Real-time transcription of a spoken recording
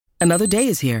Another day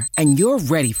is here, and you're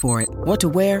ready for it. What to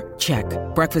wear? Check.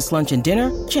 Breakfast, lunch, and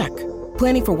dinner? Check.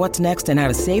 Planning for what's next and how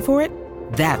to save for it?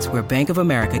 That's where Bank of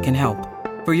America can help.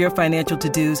 For your financial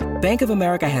to-dos, Bank of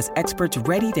America has experts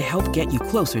ready to help get you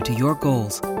closer to your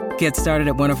goals. Get started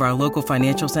at one of our local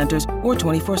financial centers or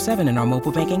 24/7 in our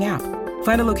mobile banking app.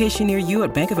 Find a location near you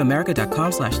at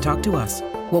bankofamerica.com/talktous.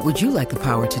 What would you like the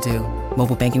power to do?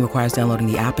 Mobile banking requires downloading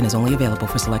the app and is only available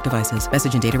for select devices.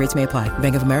 Message and data rates may apply.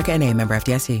 Bank of America N.A., member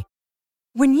FDIC.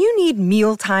 When you need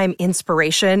mealtime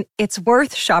inspiration, it's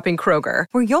worth shopping Kroger,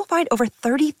 where you'll find over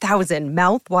 30,000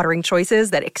 mouth-watering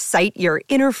choices that excite your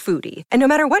inner foodie. And no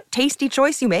matter what tasty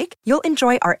choice you make, you'll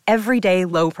enjoy our everyday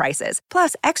low prices,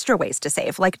 plus extra ways to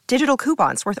save, like digital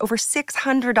coupons worth over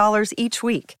 $600 each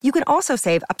week. You can also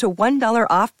save up to $1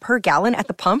 off per gallon at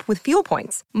the pump with fuel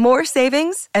points. More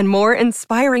savings and more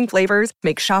inspiring flavors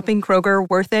make shopping Kroger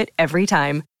worth it every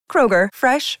time. Kroger,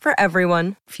 fresh for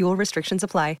everyone. Fuel restrictions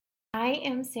apply. I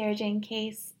am Sarah Jane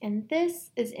Case, and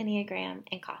this is Enneagram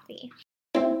and Coffee.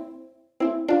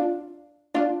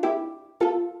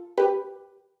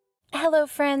 Hello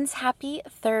friends, happy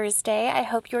Thursday. I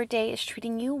hope your day is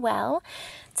treating you well.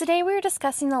 Today we're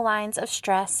discussing the lines of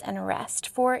stress and rest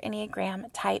for Enneagram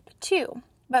Type 2.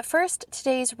 But first,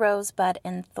 today's rosebud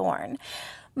and thorn.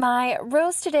 My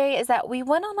rose today is that we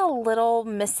went on a little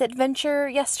misadventure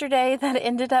yesterday that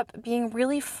ended up being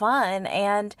really fun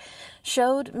and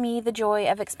showed me the joy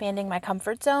of expanding my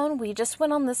comfort zone. We just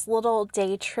went on this little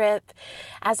day trip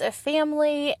as a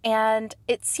family, and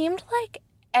it seemed like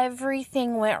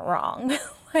everything went wrong.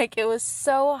 Like, it was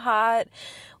so hot.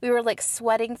 We were like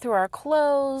sweating through our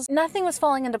clothes. Nothing was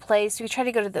falling into place. We tried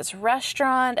to go to this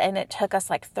restaurant and it took us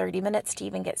like 30 minutes to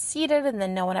even get seated, and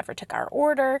then no one ever took our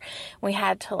order. We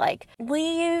had to like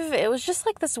leave. It was just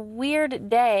like this weird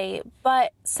day,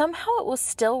 but somehow it was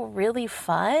still really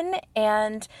fun,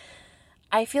 and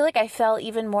I feel like I fell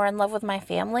even more in love with my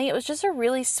family. It was just a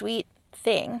really sweet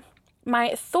thing.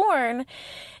 My thorn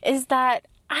is that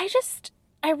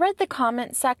I read the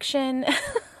comment section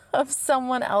of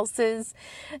someone else's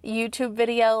YouTube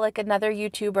video, like another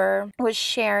YouTuber was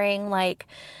sharing like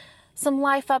some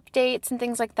life updates and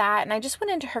things like that. And I just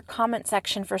went into her comment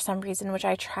section for some reason, which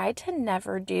I tried to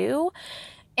never do.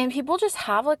 And people just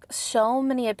have like so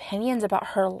many opinions about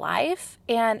her life,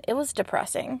 and it was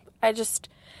depressing. I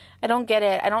don't get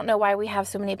it. I don't know why we have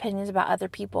so many opinions about other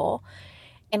people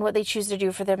and what they choose to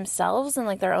do for themselves and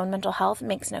like their own mental health. It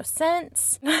makes no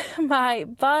sense. My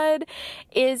bud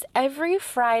is every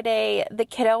Friday, the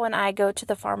kiddo and I go to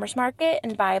the farmer's market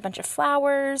and buy a bunch of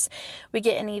flowers. We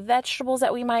get any vegetables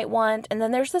that we might want. And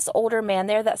then there's this older man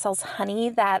there that sells honey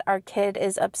that our kid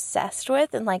is obsessed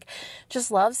with and like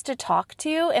just loves to talk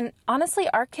to. And honestly,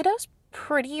 our kiddo's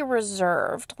pretty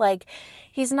reserved. Like,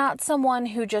 he's not someone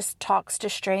who just talks to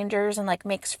strangers and like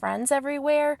makes friends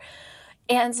everywhere.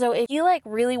 And so if he like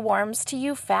really warms to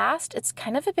you fast, it's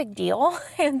kind of a big deal.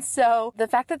 And so the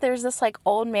fact that there's this like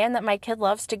old man that my kid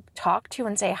loves to talk to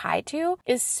and say hi to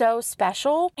is so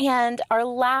special. And our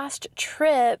last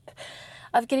trip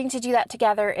of getting to do that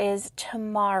together is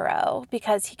tomorrow,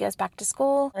 because he goes back to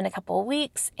school in a couple of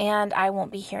weeks and I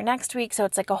won't be here next week. So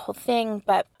it's like a whole thing,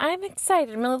 but I'm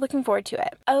excited. I'm really looking forward to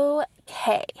it.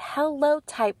 Okay. Hello,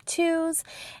 Type 2s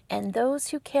and those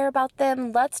who care about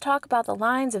them. Let's talk about the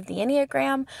lines of the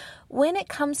Enneagram when it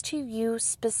comes to you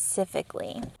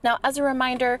specifically. Now, as a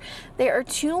reminder, there are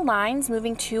two lines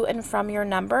moving to and from your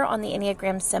number on the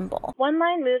Enneagram symbol. One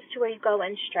line moves to where you go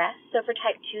in stress. So for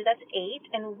Type 2, that's 8.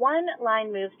 And one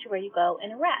line moves to where you go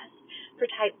in rest. For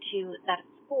Type 2, that's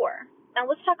 4. Now,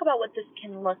 let's talk about what this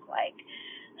can look like.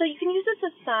 So you can use this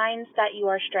as signs that you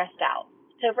are stressed out.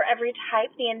 So for every type,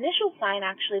 the initial sign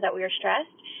actually that we are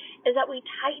stressed is that we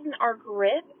tighten our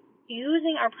grip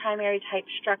using our primary type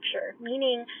structure,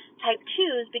 meaning Type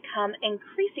 2s become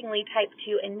increasingly Type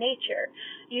 2 in nature,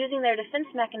 using their defense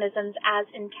mechanisms as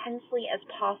intensely as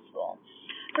possible.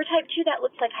 For Type 2, that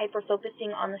looks like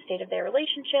hyper-focusing on the state of their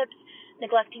relationships,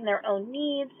 neglecting their own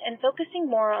needs, and focusing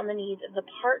more on the needs of the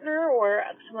partner or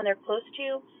someone they're close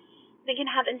to. They can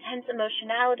have intense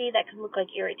emotionality that can look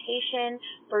like irritation,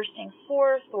 bursting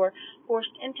forth, or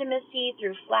forced intimacy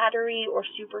through flattery or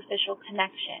superficial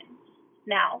connection.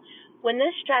 Now, when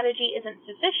this strategy isn't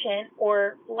sufficient,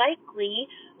 or likely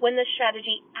when this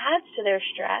strategy adds to their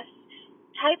stress,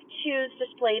 Type 2s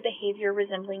display behavior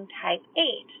resembling Type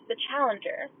 8, the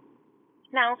challenger.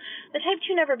 Now, the Type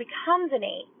 2 never becomes an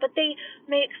 8, but they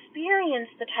may experience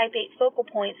the Type 8 focal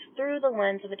points through the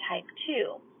lens of a Type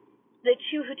 2. The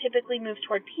 2 who typically move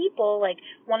toward people, like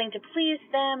wanting to please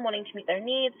them, wanting to meet their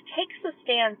needs, takes the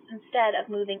stance instead of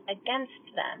moving against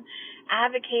them,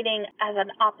 advocating as an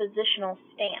oppositional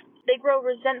stance. They grow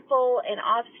resentful and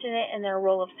obstinate in their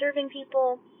role of serving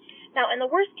people. Now, in the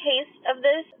worst case of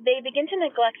this, they begin to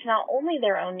neglect not only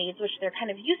their own needs, which they're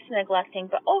kind of used to neglecting,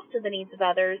 but also the needs of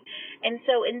others. And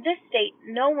so in this state,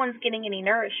 no one's getting any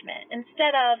nourishment.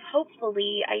 Instead of,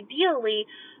 hopefully, ideally,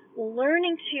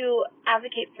 learning to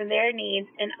advocate for their needs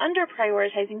and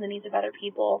under-prioritizing the needs of other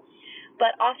people,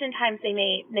 but oftentimes they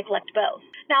may neglect both.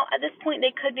 Now, at this point,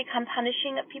 they could become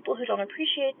punishing of people who don't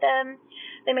appreciate them.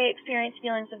 They may experience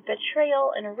feelings of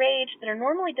betrayal and rage that are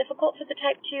normally difficult for the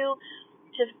type 2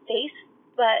 to face,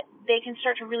 but they can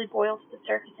start to really boil to the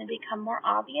surface and become more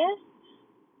obvious.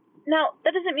 Now,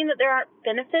 that doesn't mean that there aren't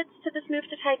benefits to this move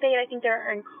to type 8. I think there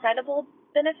are incredible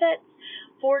benefits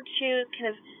for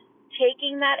kind of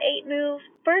taking that 8 move.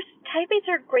 First, type 8s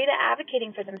are great at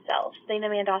advocating for themselves. They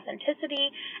demand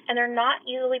authenticity, and they're not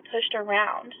easily pushed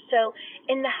around. So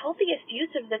in the healthiest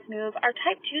use of this move, our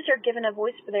type 2s are given a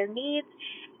voice for their needs,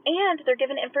 and they're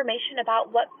given information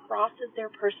about what crosses their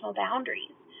personal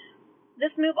boundaries.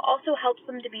 This move also helps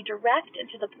them to be direct and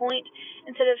to the point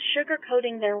instead of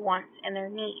sugarcoating their wants and their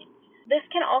needs. This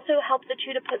can also help the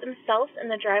 2 to put themselves in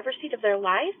the driver's seat of their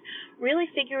life, really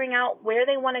figuring out where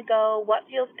they want to go, what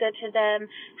feels good to them,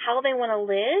 how they want to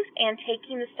live, and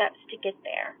taking the steps to get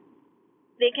there.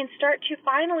 They can start to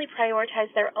finally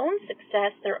prioritize their own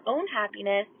success, their own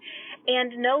happiness,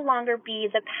 and no longer be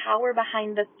the power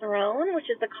behind the throne, which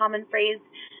is the common phrase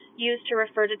used to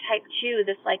refer to type 2,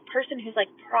 this person who's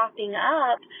propping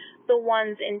up the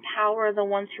ones in power, the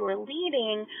ones who are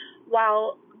leading,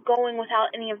 while going without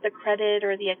any of the credit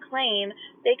or the acclaim.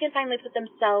 They can finally put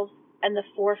themselves in the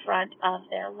forefront of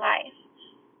their life.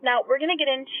 Now, we're going to get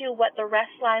into what the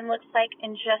rest line looks like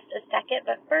in just a second,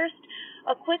 but first,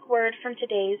 a quick word from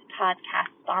today's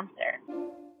podcast sponsor.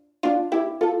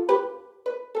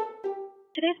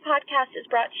 Today's podcast is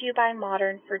brought to you by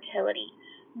Modern Fertility.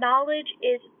 Knowledge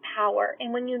is power,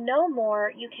 and when you know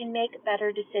more, you can make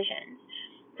better decisions.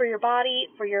 For your body,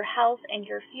 for your health, and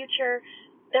your future,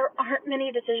 there aren't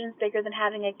many decisions bigger than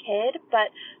having a kid,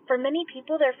 but for many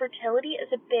people, their fertility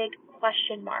is a big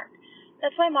question mark.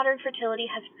 That's why Modern Fertility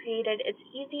has created its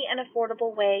easy and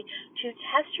affordable way to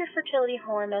test your fertility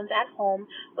hormones at home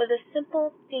with a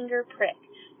simple finger prick.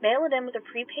 Mail it in with a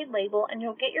prepaid label, and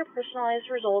you'll get your personalized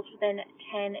results within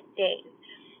 10 days.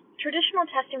 Traditional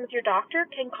testing with your doctor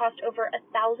can cost over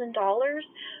 $1,000,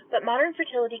 but Modern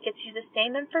Fertility gets you the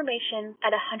same information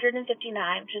at $159,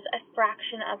 which is a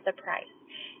fraction of the price.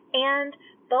 And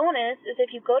bonus is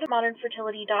if you go to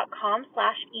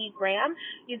modernfertility.com/egram,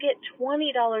 you get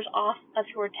 $20 off of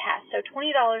your test, so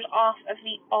 $20 off of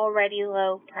the already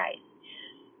low price.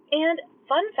 And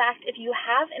fun fact, if you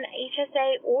have an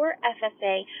HSA or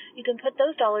FSA, you can put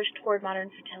those dollars toward Modern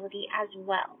Fertility as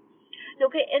well. You'll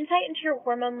get insight into your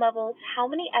hormone levels, how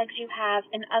many eggs you have,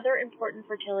 and other important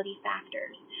fertility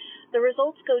factors. The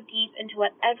results go deep into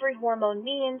what every hormone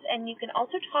means, and you can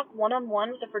also talk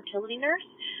one-on-one with a fertility nurse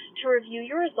to review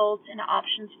your results and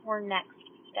options for next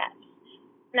steps.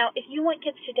 Now, if you want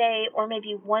kids today or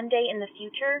maybe one day in the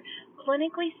future,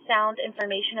 clinically sound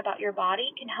information about your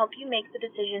body can help you make the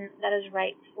decision that is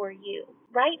right for you.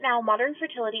 Right now, Modern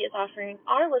Fertility is offering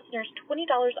our listeners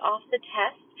 $20 off the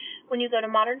test when you go to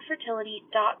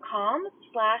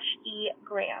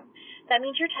modernfertility.com/egram. That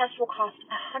means your test will cost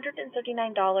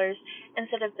 $139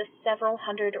 instead of the several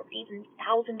hundred or even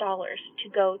 $1,000 to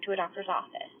go to a doctor's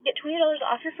office. Get $20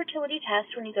 off your fertility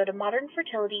test when you go to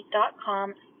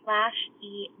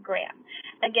modernfertility.com/egram.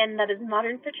 Again, that is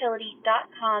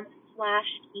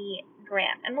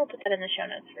modernfertility.com/egram, and we'll put that in the show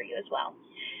notes for you as well.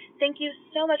 Thank you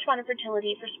so much, Modern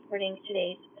Fertility, for supporting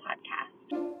today's podcast.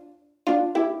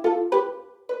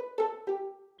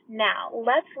 Now,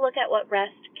 let's look at what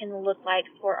rest can look like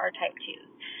for our type 2s.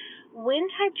 When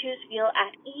type 2s feel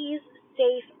at ease,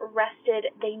 safe,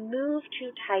 rested, they move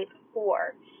to type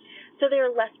 4. So they are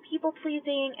less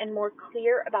people-pleasing and more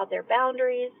clear about their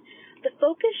boundaries. The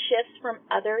focus shifts from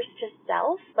others to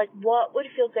self, like what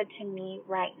would feel good to me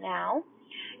right now.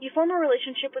 You form a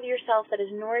relationship with yourself that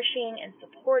is nourishing and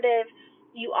supportive.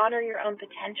 You honor your own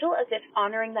potential as if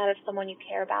honoring that of someone you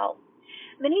care about.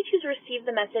 Many 2s receive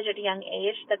the message at a young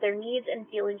age that their needs and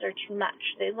feelings are too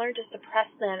much. They learn to suppress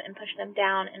them and push them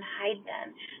down and hide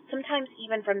them, sometimes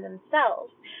even from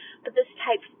themselves. But this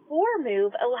type 4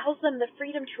 move allows them the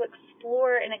freedom to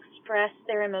explore and express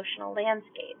their emotional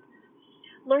landscape.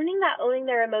 Learning that owning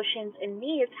their emotions and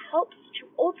needs helps to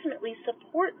ultimately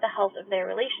support the health of their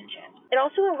relationship. It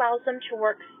also allows them to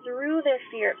work through their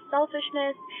fear of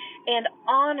selfishness and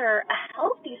honor a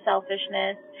healthy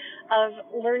selfishness of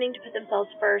learning to put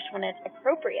themselves first when it's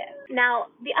appropriate.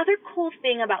 Now, the other cool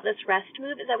thing about this rest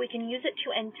move is that we can use it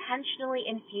to intentionally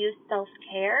infuse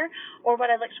self-care, or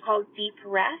what I like to call deep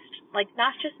rest, like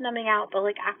not just numbing out, but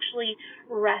like actually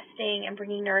resting and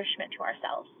bringing nourishment to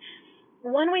ourselves.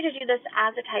 One way to do this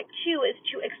as a type 2 is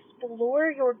to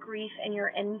explore your grief and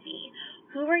your envy.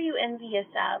 Who are you envious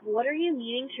of? What are you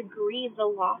needing to grieve the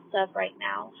loss of right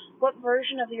now? What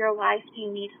version of your life do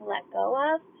you need to let go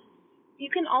of?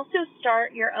 You can also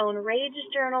start your own rage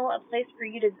journal, a place for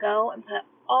you to go and put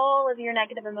all of your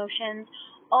negative emotions,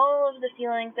 all of the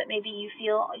feelings that maybe you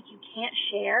feel like you can't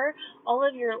share, all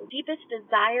of your deepest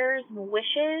desires and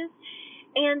wishes,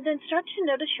 and then start to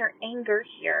notice your anger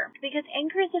here, because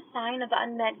anger is a sign of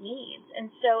unmet needs. And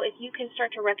so if you can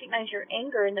start to recognize your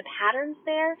anger and the patterns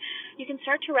there, you can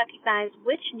start to recognize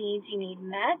which needs you need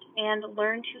met and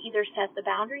learn to either set the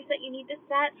boundaries that you need to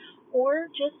set or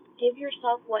just give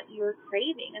yourself what you're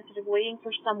craving instead of waiting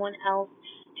for someone else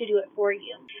to do it for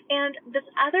you. And this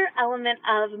other element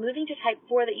of moving to type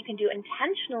 4 that you can do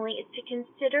intentionally is to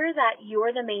consider that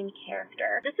you're the main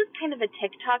character. This is kind of a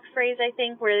TikTok phrase, I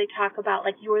think, where they talk about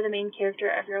like you're the main character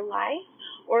of your life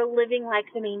or living like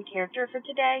the main character for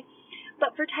today.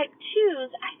 But for type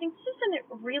 2s, I think this is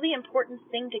a really important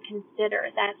thing to consider,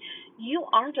 that you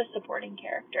aren't a supporting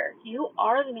character. You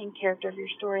are the main character of your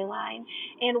storyline.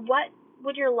 And what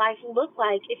would your life look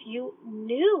like if you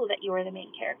knew that you were the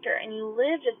main character and you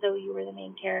lived as though you were the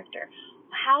main character?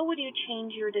 How would you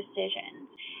change your decisions?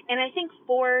 And I think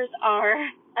 4s are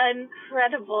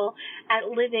incredible at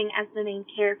living as the main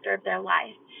character of their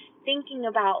life, thinking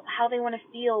about how they want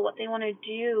to feel, what they want to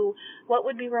do, what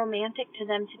would be romantic to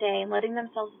them today, and letting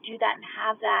themselves do that and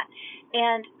have that.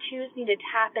 And 2s need to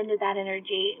tap into that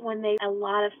energy when they have a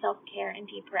lot of self-care and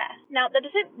deep rest. Now, that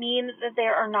doesn't mean that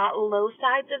there are not low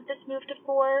sides of this move to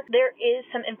 4. There is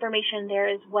some information there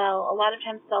as well. A lot of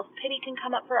times self-pity can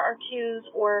come up for our 2s,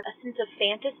 or a sense of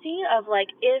fantasy of like,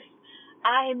 if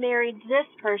I married this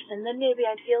person, then maybe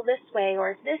I'd feel this way,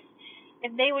 or if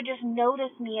they would just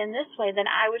notice me in this way, then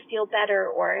I would feel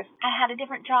better, or if I had a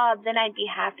different job, then I'd be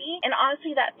happy. And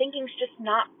honestly, that thinking's just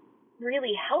not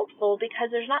really helpful, because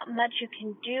there's not much you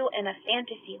can do in a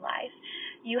fantasy life.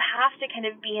 You have to kind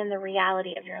of be in the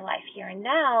reality of your life here and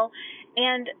now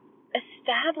and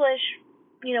establish,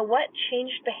 what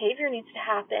changed behavior needs to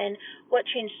happen, what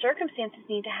changed circumstances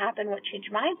need to happen, what changed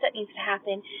mindset needs to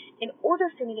happen in order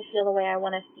for me to feel the way I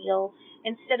want to feel,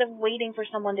 instead of waiting for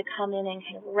someone to come in and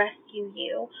kind of rescue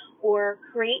you or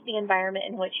create the environment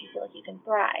in which you feel like you can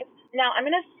thrive. Now, I'm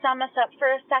going to sum us up for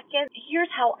a second.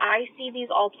 Here's how I see these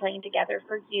all playing together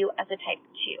for you as a type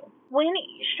 2. When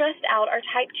stressed out, our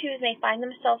type 2s may find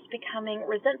themselves becoming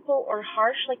resentful or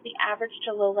harsh like the average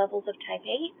to low levels of type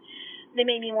 8. They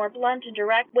may be more blunt and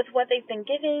direct with what they've been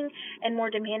giving and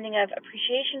more demanding of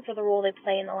appreciation for the role they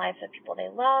play in the lives of people they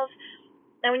love.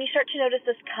 Now, when you start to notice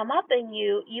this come up in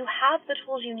you, you have the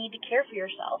tools you need to care for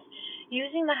yourself.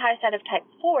 Using the high side of type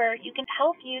 4, you can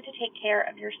help you to take care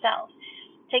of yourself.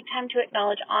 Take time to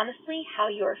acknowledge honestly how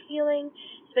you're feeling,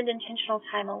 spend intentional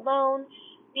time alone,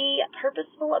 be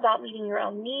purposeful about meeting your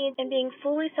own needs, and being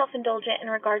fully self-indulgent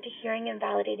in regard to hearing and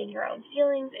validating your own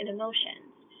feelings and emotions.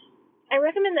 I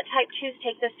recommend that type 2s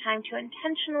take this time to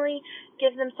intentionally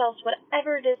give themselves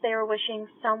whatever it is they are wishing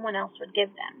someone else would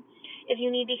give them. If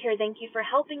you need to hear "thank you for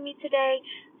helping me today,"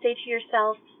 say to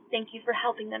yourself, "Thank you for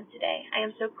helping them today. I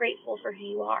am so grateful for who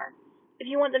you are." If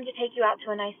you want them to take you out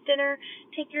to a nice dinner,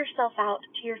 take yourself out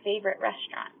to your favorite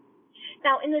restaurant.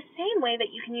 Now, in the same way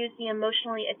that you can use the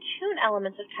emotionally attuned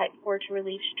elements of type 4 to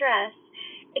relieve stress,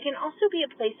 it can also be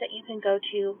a place that you can go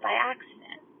to by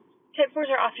accident. Type 4s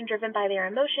are often driven by their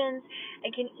emotions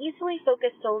and can easily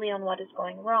focus solely on what is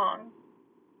going wrong.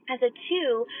 As a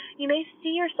 2, you may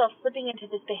see yourself slipping into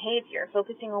this behavior,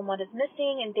 focusing on what is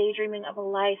missing and daydreaming of a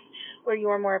life where you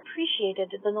are more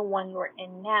appreciated than the one you are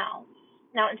in now.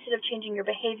 Now, instead of changing your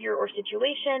behavior or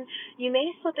situation, you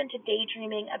may slip into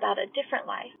daydreaming about a different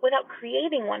life without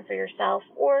creating one for yourself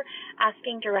or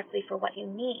asking directly for what you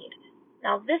need.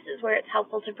 Now, this is where it's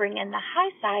helpful to bring in the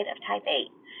high side of type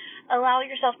 8. Allow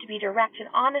yourself to be direct and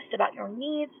honest about your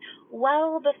needs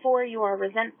well before you are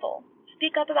resentful.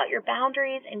 Speak up about your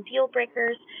boundaries and deal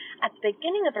breakers at the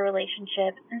beginning of a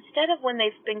relationship instead of when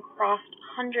they've been crossed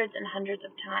hundreds and hundreds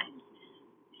of times.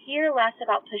 Hear less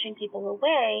about pushing people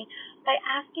away by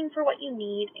asking for what you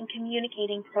need and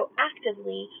communicating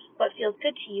proactively what feels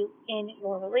good to you in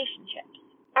your relationships.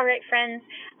 All right, friends,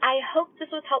 I hope this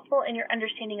was helpful in your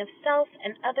understanding of self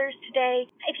and others today.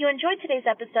 If you enjoyed today's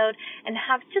episode and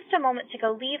have just a moment to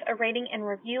go leave a rating and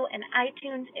review in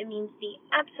iTunes, it means the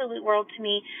absolute world to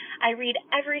me. I read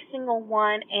every single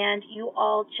one, and you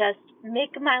all just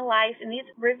make my life, and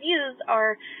these reviews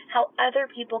are how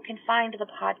other people can find the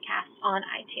podcast on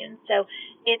iTunes. So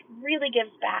it really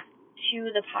gives back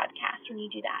to the podcast when you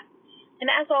do that. And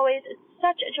as always, it's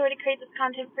such a joy to create this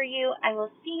content for you. I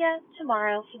will see you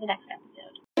tomorrow for the next episode.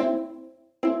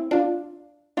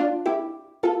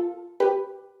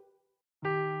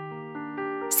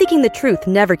 Seeking the truth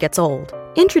never gets old.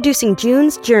 Introducing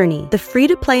June's Journey, the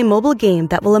free-to-play mobile game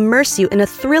that will immerse you in a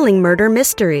thrilling murder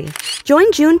mystery.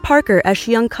 Join June Parker as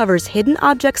she uncovers hidden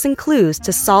objects and clues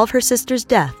to solve her sister's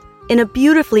death in a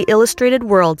beautifully illustrated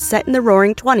world set in the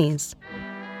Roaring '20s.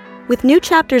 With new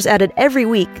chapters added every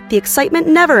week, the excitement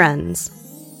never ends.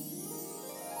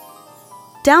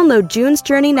 Download June's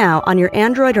Journey now on your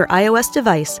Android or iOS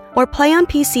device, or play on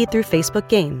PC through Facebook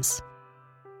Games.